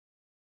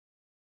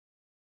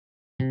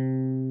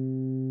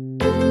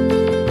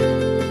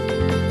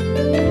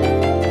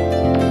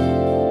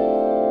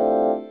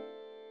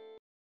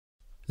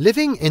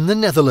Living in the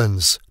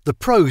Netherlands, the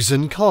pros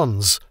and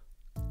cons.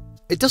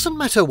 It doesn't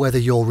matter whether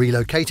you're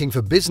relocating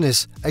for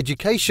business,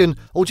 education,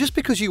 or just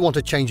because you want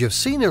a change of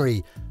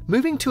scenery,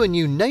 moving to a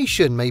new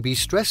nation may be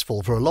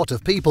stressful for a lot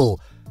of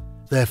people.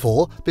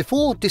 Therefore,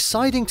 before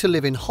deciding to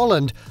live in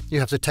Holland, you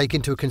have to take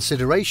into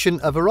consideration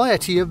a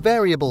variety of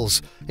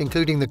variables,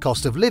 including the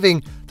cost of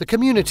living, the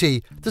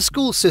community, the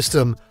school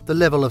system, the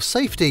level of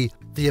safety,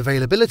 the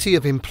availability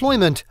of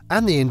employment,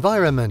 and the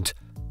environment.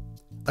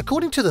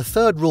 According to the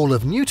third rule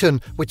of Newton,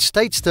 which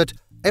states that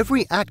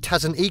every act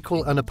has an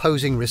equal and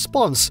opposing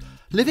response,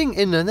 living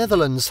in the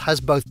Netherlands has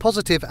both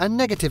positive and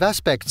negative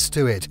aspects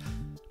to it.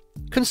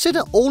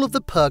 Consider all of the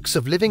perks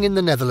of living in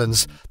the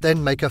Netherlands,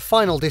 then make a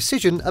final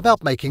decision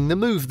about making the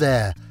move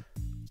there.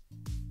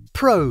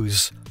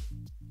 Pros.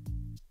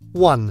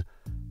 1.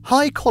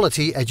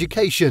 High-quality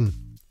education.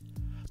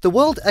 The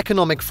World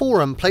Economic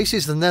Forum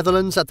places the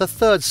Netherlands at the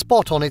third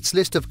spot on its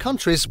list of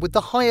countries with the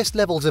highest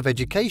levels of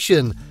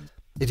education.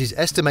 It is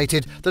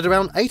estimated that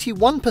around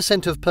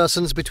 81% of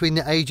persons between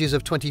the ages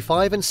of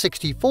 25 and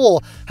 64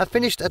 have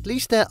finished at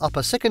least their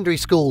upper secondary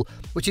school,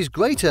 which is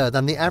greater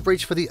than the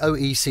average for the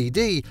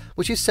OECD,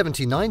 which is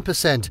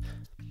 79%.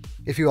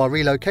 If you are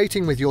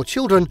relocating with your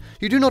children,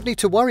 you do not need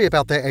to worry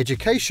about their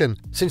education,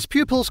 since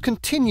pupils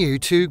continue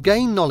to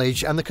gain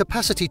knowledge and the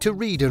capacity to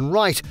read and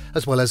write,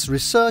 as well as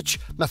research,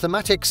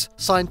 mathematics,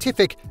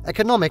 scientific,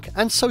 economic,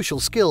 and social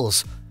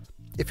skills.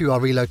 If you are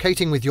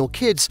relocating with your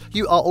kids,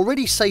 you are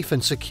already safe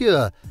and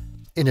secure.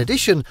 In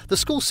addition, the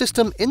school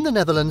system in the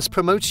Netherlands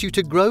promotes you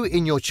to grow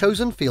in your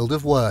chosen field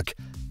of work.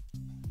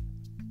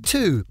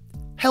 2.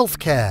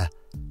 Healthcare.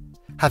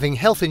 Having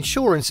health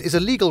insurance is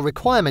a legal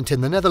requirement in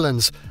the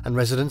Netherlands, and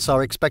residents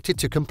are expected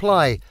to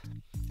comply.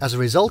 As a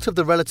result of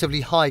the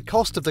relatively high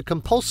cost of the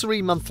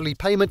compulsory monthly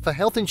payment for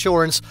health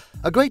insurance,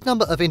 a great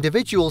number of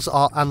individuals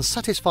are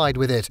unsatisfied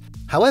with it.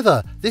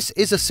 However, this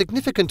is a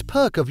significant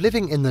perk of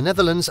living in the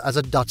Netherlands as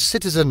a Dutch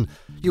citizen.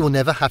 You will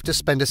never have to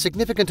spend a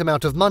significant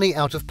amount of money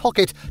out of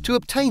pocket to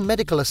obtain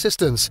medical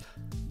assistance.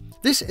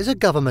 This is a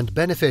government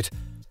benefit.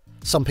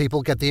 Some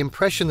people get the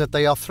impression that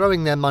they are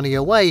throwing their money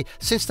away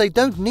since they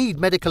don't need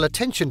medical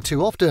attention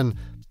too often.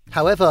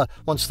 However,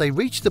 once they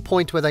reach the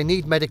point where they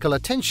need medical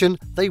attention,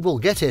 they will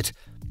get it.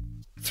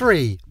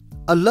 3.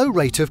 A low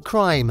rate of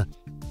crime.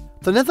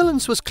 The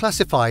Netherlands was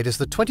classified as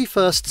the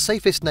 21st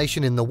safest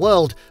nation in the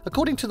world,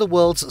 according to the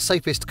world's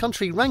safest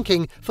country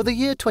ranking for the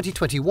year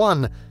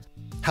 2021.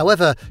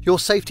 However, your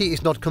safety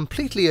is not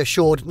completely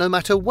assured no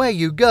matter where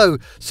you go,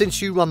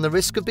 since you run the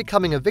risk of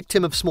becoming a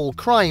victim of small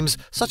crimes,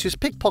 such as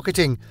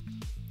pickpocketing.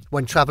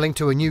 When travelling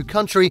to a new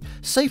country,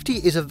 safety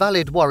is a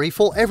valid worry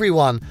for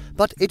everyone,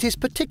 but it is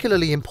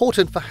particularly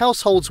important for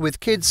households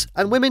with kids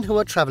and women who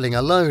are travelling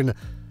alone.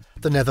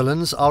 The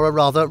Netherlands are a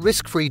rather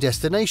risk-free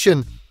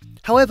destination.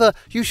 However,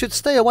 you should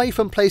stay away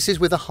from places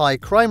with a high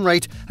crime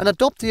rate and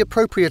adopt the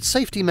appropriate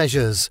safety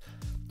measures.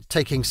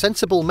 Taking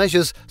sensible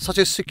measures such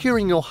as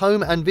securing your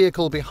home and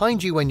vehicle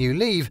behind you when you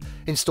leave,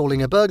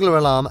 installing a burglar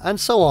alarm, and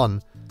so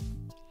on.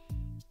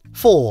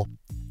 4.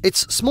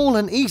 It's small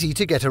and easy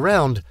to get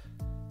around.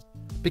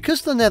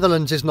 Because the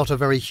Netherlands is not a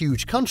very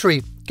huge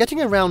country,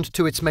 getting around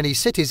to its many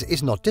cities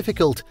is not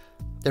difficult.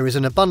 There is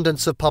an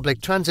abundance of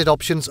public transit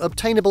options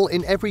obtainable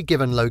in every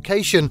given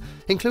location,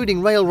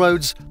 including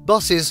railroads,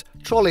 buses,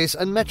 trolleys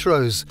and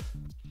metros.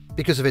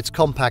 Because of its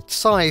compact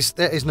size,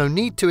 there is no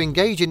need to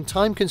engage in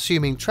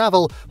time-consuming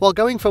travel while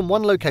going from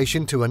one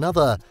location to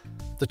another.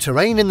 The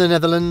terrain in the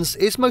Netherlands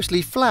is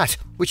mostly flat,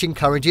 which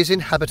encourages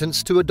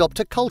inhabitants to adopt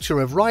a culture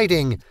of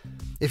riding.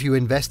 If you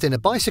invest in a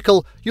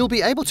bicycle, you'll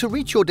be able to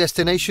reach your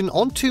destination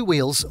on two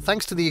wheels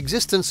thanks to the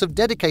existence of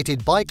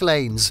dedicated bike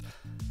lanes.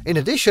 In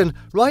addition,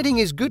 riding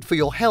is good for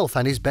your health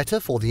and is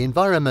better for the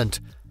environment.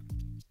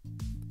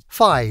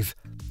 5.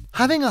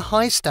 Having a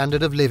high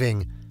standard of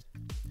living.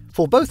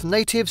 For both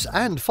natives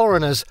and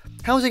foreigners,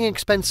 housing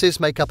expenses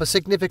make up a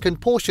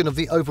significant portion of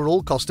the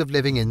overall cost of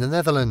living in the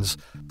Netherlands.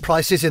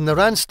 Prices in the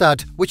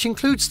Randstad, which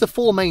includes the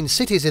 4 main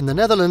cities in the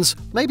Netherlands,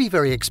 may be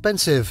very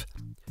expensive.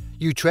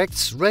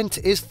 Utrecht's rent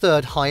is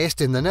third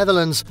highest in the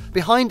Netherlands,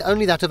 behind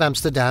only that of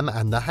Amsterdam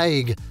and The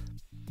Hague.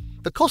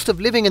 The cost of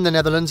living in the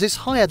Netherlands is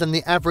higher than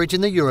the average in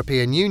the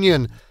European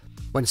Union.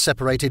 When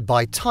separated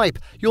by type,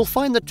 you'll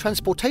find that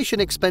transportation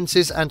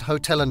expenses and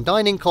hotel and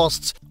dining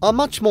costs are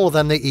much more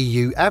than the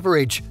EU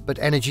average, but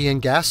energy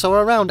and gas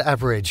are around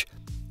average.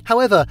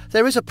 However,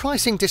 there is a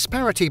pricing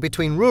disparity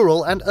between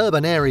rural and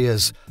urban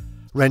areas.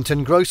 Rent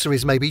and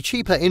groceries may be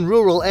cheaper in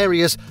rural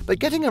areas, but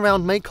getting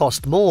around may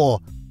cost more.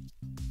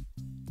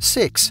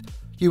 6.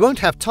 You won't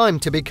have time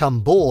to become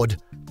bored.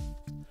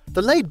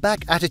 The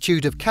laid-back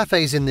attitude of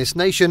cafes in this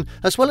nation,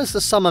 as well as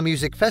the summer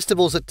music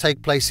festivals that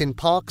take place in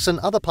parks and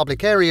other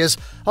public areas,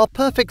 are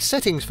perfect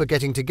settings for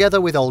getting together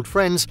with old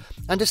friends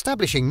and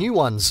establishing new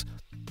ones.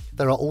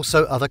 There are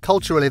also other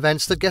cultural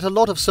events that get a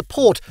lot of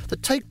support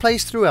that take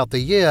place throughout the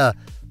year.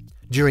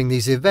 During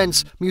these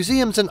events,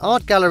 museums and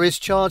art galleries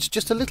charge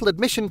just a little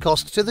admission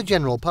cost to the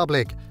general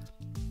public.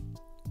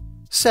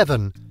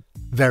 7.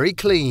 Very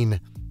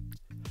clean.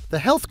 The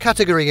health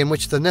category in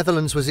which the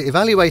Netherlands was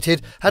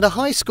evaluated had a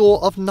high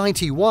score of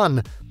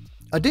 91.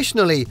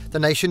 Additionally, the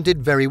nation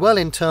did very well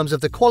in terms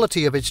of the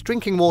quality of its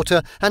drinking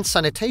water and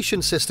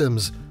sanitation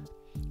systems.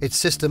 Its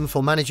system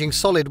for managing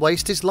solid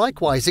waste is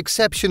likewise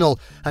exceptional,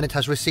 and it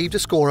has received a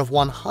score of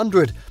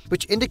 100,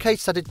 which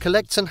indicates that it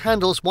collects and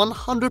handles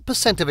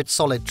 100% of its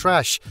solid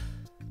trash.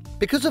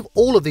 Because of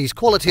all of these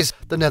qualities,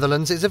 the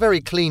Netherlands is a very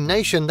clean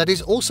nation that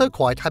is also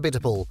quite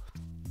habitable.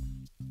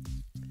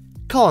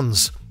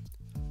 Cons.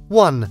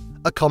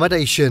 1.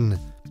 Accommodation.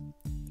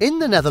 In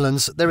the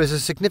Netherlands, there is a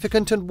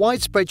significant and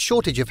widespread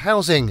shortage of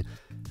housing.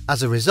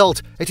 As a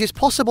result, it is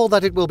possible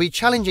that it will be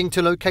challenging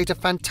to locate a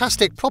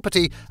fantastic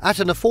property at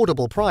an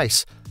affordable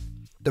price.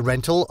 The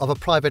rental of a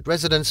private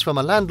residence from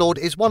a landlord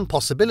is one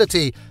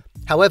possibility.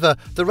 However,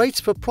 the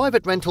rates for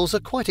private rentals are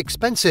quite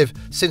expensive,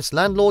 since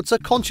landlords are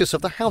conscious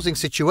of the housing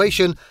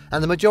situation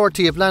and the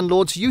majority of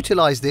landlords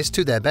utilize this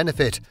to their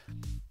benefit.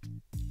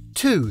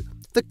 2.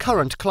 The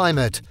current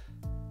climate.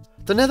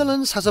 The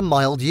Netherlands has a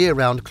mild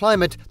year-round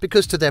climate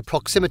because to their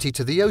proximity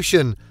to the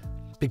ocean.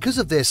 Because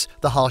of this,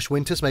 the harsh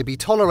winters may be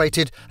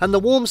tolerated and the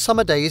warm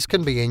summer days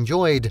can be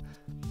enjoyed.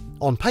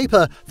 On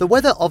paper, the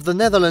weather of the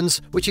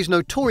Netherlands, which is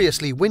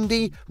notoriously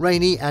windy,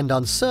 rainy and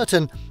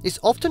uncertain, is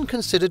often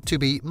considered to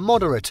be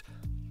moderate.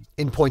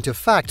 In point of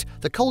fact,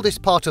 the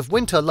coldest part of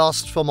winter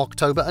lasts from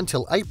October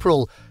until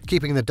April,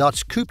 keeping the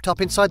Dutch cooped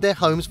up inside their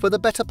homes for the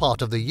better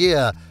part of the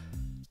year.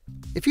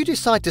 If you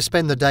decide to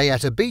spend the day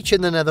at a beach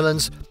in the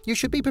Netherlands, you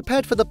should be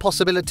prepared for the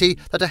possibility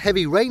that a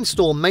heavy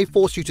rainstorm may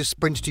force you to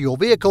sprint to your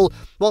vehicle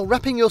while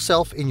wrapping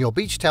yourself in your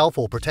beach towel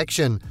for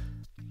protection.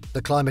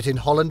 The climate in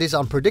Holland is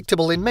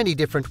unpredictable in many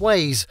different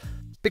ways.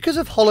 Because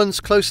of Holland's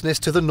closeness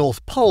to the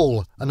North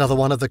Pole, another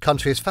one of the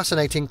country's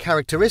fascinating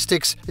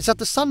characteristics is that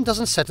the sun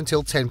doesn't set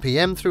until 10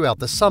 p.m. throughout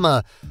the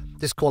summer.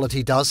 This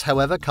quality does,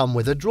 however, come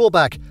with a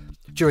drawback.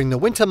 During the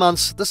winter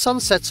months, the sun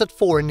sets at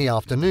 4 in the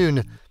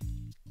afternoon.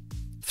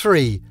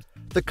 3.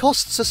 The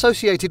costs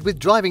associated with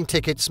driving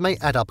tickets may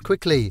add up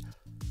quickly.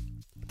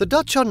 The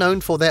Dutch are known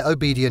for their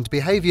obedient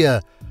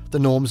behaviour. The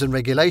norms and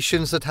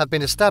regulations that have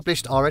been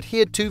established are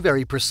adhered to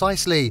very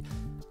precisely.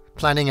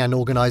 Planning and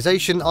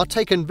organisation are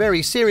taken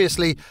very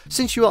seriously,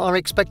 since you are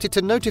expected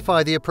to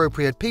notify the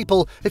appropriate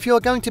people if you are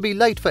going to be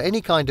late for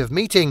any kind of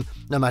meeting,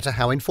 no matter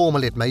how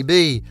informal it may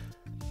be.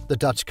 The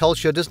Dutch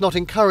culture does not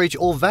encourage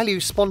or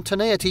value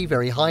spontaneity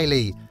very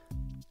highly.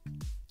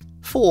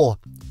 4.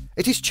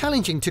 It is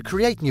challenging to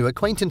create new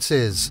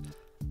acquaintances.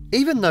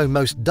 Even though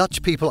most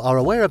Dutch people are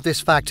aware of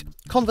this fact,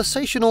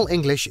 conversational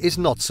English is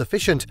not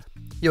sufficient.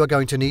 You are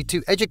going to need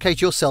to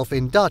educate yourself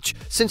in Dutch,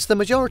 since the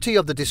majority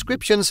of the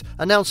descriptions,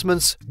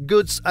 announcements,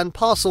 goods and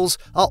parcels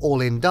are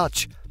all in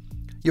Dutch.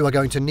 You are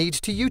going to need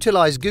to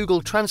utilize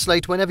Google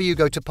Translate whenever you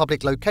go to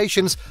public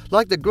locations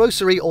like the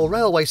grocery or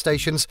railway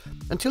stations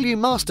until you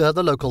master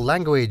the local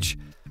language.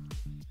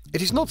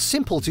 It is not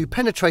simple to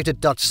penetrate a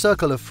Dutch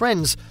circle of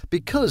friends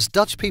because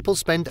Dutch people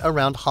spend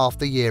around half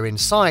the year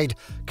inside,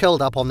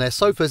 curled up on their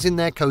sofas in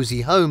their cosy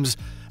homes,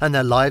 and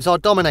their lives are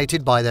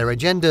dominated by their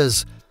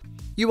agendas.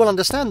 You will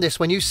understand this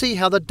when you see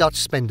how the Dutch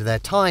spend their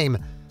time.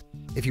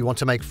 If you want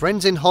to make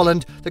friends in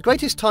Holland, the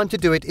greatest time to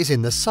do it is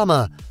in the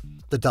summer.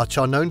 The Dutch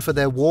are known for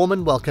their warm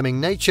and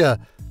welcoming nature.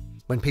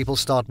 When people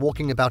start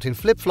walking about in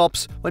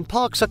flip-flops, when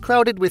parks are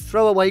crowded with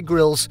throwaway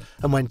grills,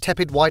 and when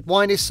tepid white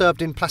wine is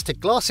served in plastic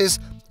glasses,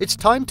 it's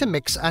time to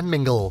mix and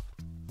mingle.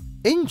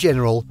 In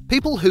general,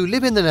 people who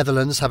live in the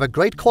Netherlands have a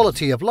great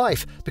quality of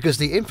life because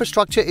the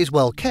infrastructure is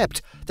well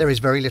kept, there is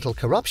very little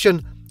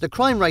corruption, the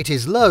crime rate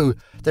is low,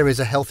 there is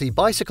a healthy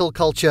bicycle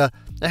culture,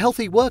 a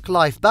healthy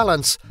work-life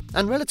balance,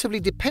 and relatively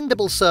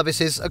dependable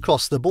services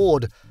across the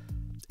board.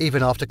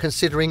 Even after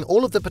considering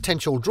all of the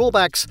potential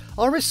drawbacks,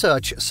 our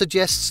research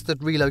suggests that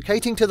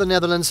relocating to the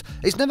Netherlands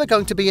is never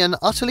going to be an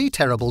utterly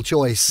terrible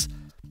choice.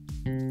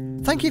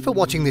 Thank you for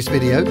watching this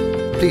video.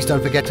 Please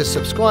don't forget to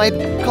subscribe,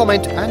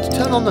 comment and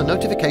turn on the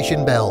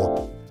notification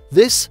bell.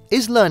 This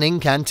is Learning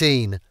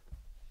Canteen.